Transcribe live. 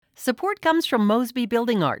Support comes from Mosby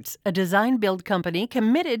Building Arts, a design-build company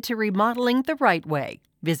committed to remodeling the right way.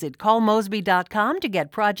 Visit callmosby.com to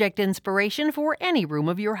get project inspiration for any room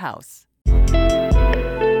of your house.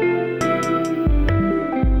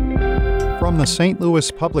 From the St.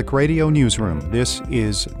 Louis Public Radio Newsroom, this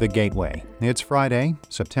is The Gateway. It's Friday,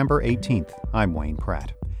 September 18th. I'm Wayne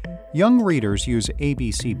Pratt. Young readers use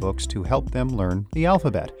ABC books to help them learn the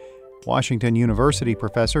alphabet. Washington University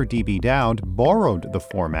professor D.B. Dowd borrowed the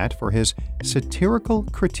format for his satirical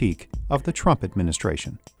critique of the Trump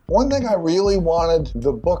administration. One thing I really wanted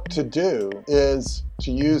the book to do is to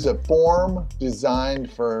use a form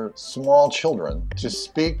designed for small children to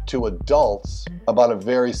speak to adults about a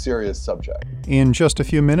very serious subject. In just a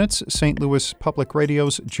few minutes, St. Louis Public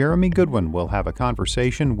Radio's Jeremy Goodwin will have a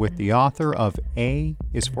conversation with the author of A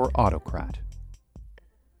is for Autocrat.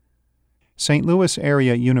 St. Louis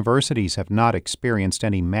area universities have not experienced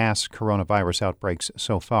any mass coronavirus outbreaks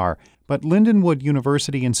so far, but Lindenwood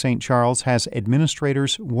University in St. Charles has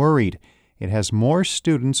administrators worried. It has more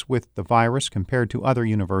students with the virus compared to other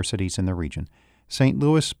universities in the region. St.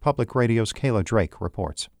 Louis Public Radio's Kayla Drake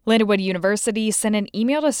reports. Lindenwood University sent an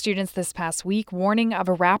email to students this past week warning of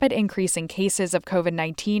a rapid increase in cases of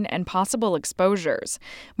COVID-19 and possible exposures.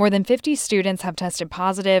 More than 50 students have tested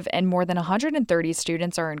positive, and more than 130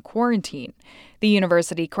 students are in quarantine. The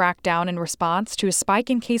university cracked down in response to a spike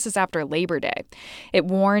in cases after Labor Day. It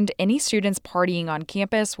warned any students partying on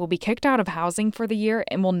campus will be kicked out of housing for the year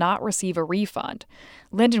and will not receive a refund.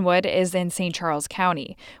 Lindenwood is in St. Charles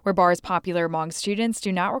County, where bars popular among students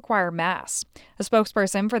do not require masks. A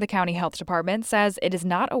spokesperson for the county health department says it is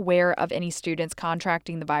not aware of any students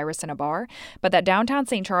contracting the virus in a bar, but that downtown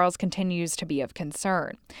St. Charles continues to be of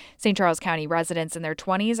concern. St. Charles County residents in their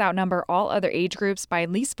 20s outnumber all other age groups by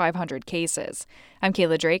at least 500 cases. I'm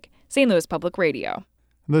Kayla Drake, St. Louis Public Radio.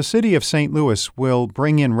 The city of St. Louis will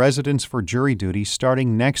bring in residents for jury duty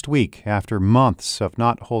starting next week after months of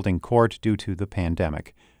not holding court due to the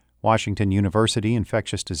pandemic. Washington University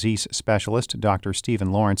infectious disease specialist Dr.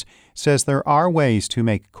 Stephen Lawrence says there are ways to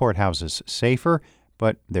make courthouses safer,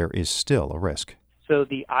 but there is still a risk. So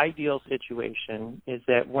the ideal situation is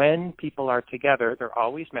that when people are together, they're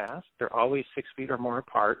always masked, they're always 6 feet or more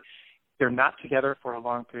apart, they're not together for a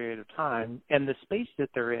long period of time, and the space that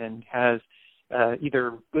they're in has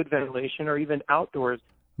either good ventilation or even outdoors.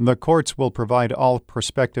 The courts will provide all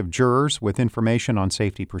prospective jurors with information on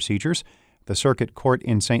safety procedures. The Circuit Court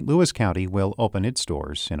in St. Louis County will open its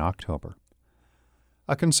doors in October.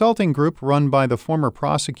 A consulting group run by the former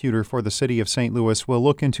prosecutor for the city of St. Louis will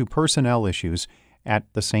look into personnel issues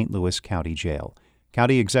at the St. Louis County Jail.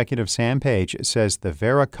 County Executive Sam Page says the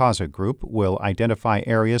Vera Causa Group will identify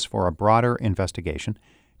areas for a broader investigation.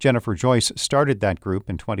 Jennifer Joyce started that group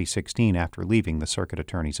in 2016 after leaving the circuit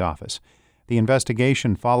attorney's office. The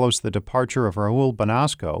investigation follows the departure of Raul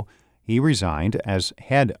Bonasco. He resigned as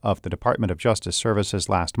head of the Department of Justice Services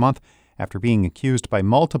last month after being accused by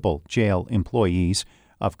multiple jail employees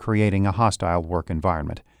of creating a hostile work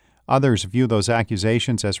environment. Others view those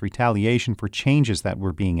accusations as retaliation for changes that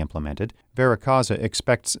were being implemented. Vera Causa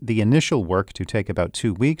expects the initial work to take about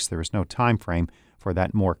 2 weeks. There is no time frame for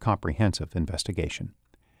that more comprehensive investigation.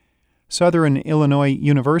 Southern Illinois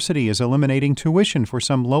University is eliminating tuition for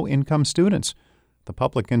some low-income students. The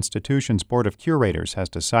public institution's Board of Curators has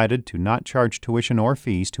decided to not charge tuition or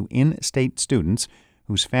fees to in-state students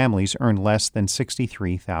whose families earn less than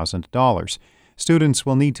 $63,000. Students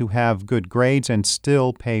will need to have good grades and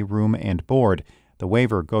still pay room and board. The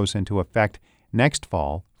waiver goes into effect next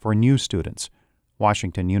fall for new students.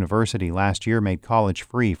 Washington University last year made college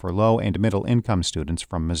free for low- and middle-income students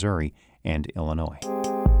from Missouri and Illinois.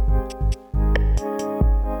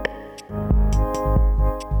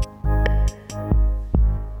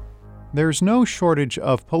 There's no shortage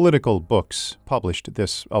of political books published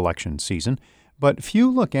this election season, but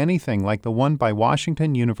few look anything like the one by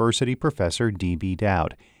Washington University professor D.B.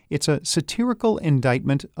 Dowd. It's a satirical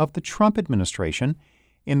indictment of the Trump administration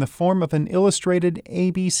in the form of an illustrated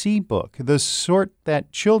ABC book, the sort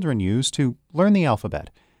that children use to learn the alphabet.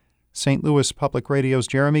 St. Louis Public Radio's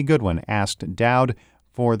Jeremy Goodwin asked Dowd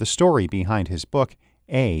for the story behind his book,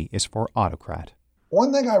 A is for Autocrat.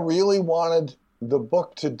 One thing I really wanted the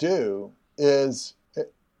book to do is,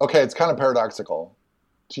 it's kind of paradoxical,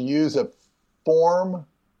 to use a form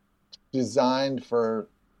designed for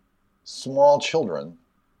small children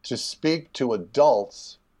to speak to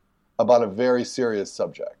adults about a very serious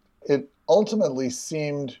subject. It ultimately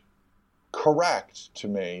seemed correct to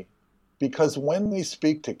me because when we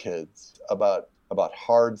speak to kids about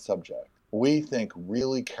hard subjects, we think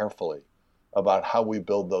really carefully about how we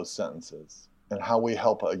build those sentences and how we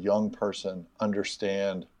help a young person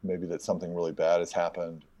understand maybe that something really bad has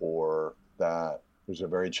happened or that there's a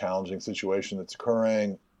very challenging situation that's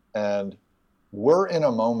occurring. And we're in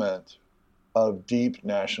a moment of deep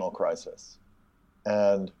national crisis.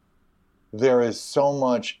 And there is so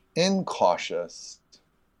much incautious,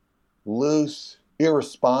 loose,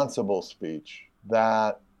 irresponsible speech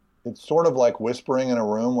that it's sort of like whispering in a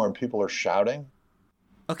room where people are shouting.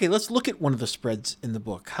 Okay, let's look at one of the spreads in the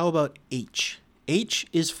book. How about H? H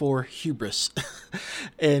is for hubris.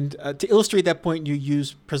 And to illustrate that point, you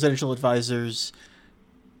use presidential advisors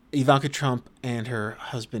Ivanka Trump and her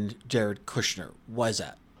husband, Jared Kushner. Why is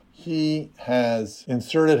that? He has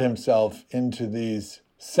inserted himself into these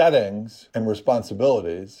settings and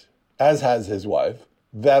responsibilities, as has his wife,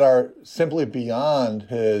 that are simply beyond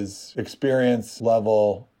his experience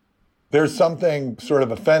level. There's something sort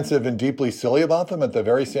of offensive and deeply silly about them at the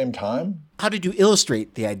very same time. How did you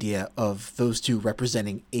illustrate the idea of those two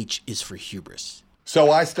representing H is for hubris?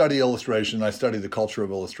 So I study illustration. I study the culture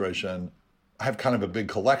of illustration. I have kind of a big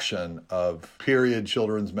collection of period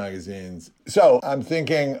children's magazines. So I'm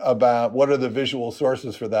thinking about what are the visual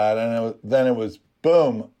sources for that. And then it was,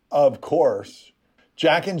 boom, of course.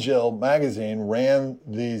 Jack and Jill magazine ran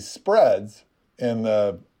these spreads in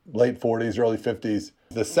the late 40s, early 50s.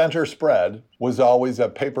 The center spread was always a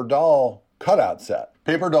paper doll cutout set.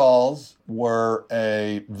 Paper dolls were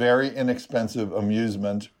a very inexpensive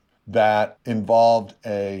amusement that involved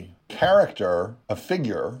a character, a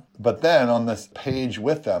figure, but then on this page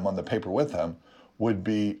with them, on the paper with them, would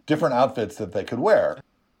be different outfits that they could wear.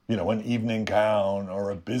 You know, an evening gown or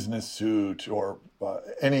a business suit or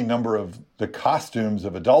any number of the costumes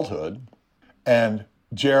of adulthood. And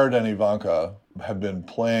Jared and Ivanka have been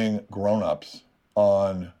playing grown-ups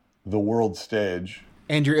on the world stage.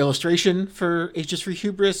 And your illustration for H is for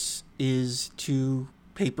hubris is two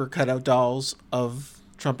paper cutout dolls of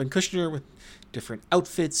Trump and Kushner with different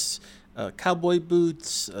outfits, cowboy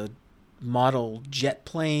boots, a model jet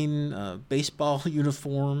plane, baseball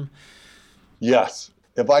uniform. Yes.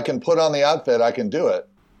 If I can put on the outfit, I can do it.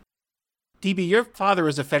 DB, your father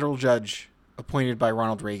is a federal judge appointed by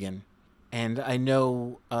Ronald Reagan. And I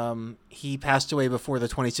know he passed away before the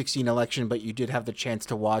 2016 election, but you did have the chance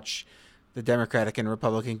to watch the Democratic and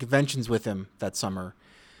Republican conventions with him that summer.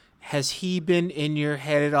 Has he been in your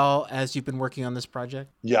head at all as you've been working on this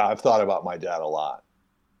project? Yeah, I've thought about my dad a lot.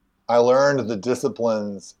 I learned the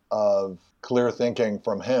disciplines of clear thinking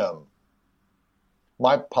from him.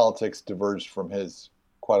 My politics diverged from his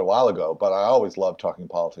quite a while ago, but I always loved talking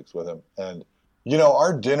politics with him. And, you know,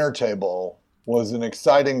 our dinner table was an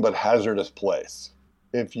exciting but hazardous place.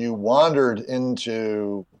 If you wandered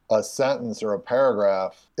into a sentence or a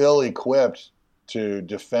paragraph ill-equipped to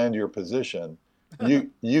defend your position,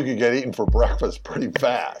 you could get eaten for breakfast pretty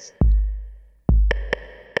fast.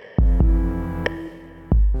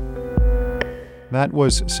 That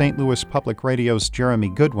was St. Louis Public Radio's Jeremy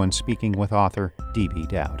Goodwin speaking with author D.B.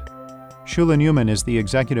 Dowd. Shula Newman is the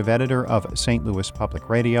executive editor of St. Louis Public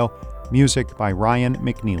Radio. Music by Ryan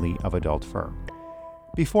McNeely of Adult Fur.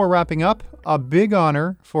 Before wrapping up, a big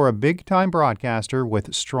honor for a big-time broadcaster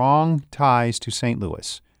with strong ties to St.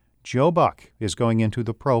 Louis. Joe Buck is going into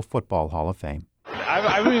the Pro Football Hall of Fame.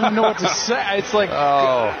 I don't even know what to say. It's like,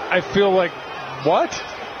 I feel like, what?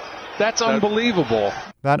 That's unbelievable.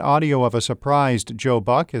 That audio of a surprised Joe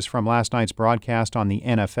Buck is from last night's broadcast on the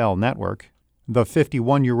NFL Network. The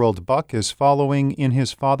 51-year-old Buck is following in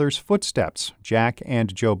his father's footsteps. Jack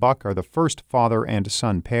and Joe Buck are the first father and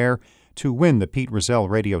son pair to win the Pete Rozelle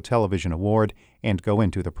Radio Television Award and go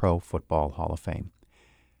into the Pro Football Hall of Fame.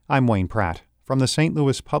 I'm Wayne Pratt. From the St.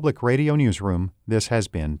 Louis Public Radio Newsroom, this has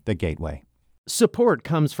been The Gateway. Support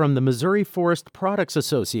comes from the Missouri Forest Products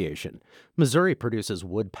Association. Missouri produces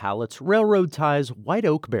wood pallets, railroad ties, white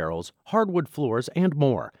oak barrels, hardwood floors, and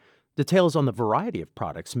more. Details on the variety of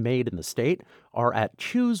products made in the state are at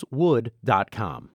choosewood.com.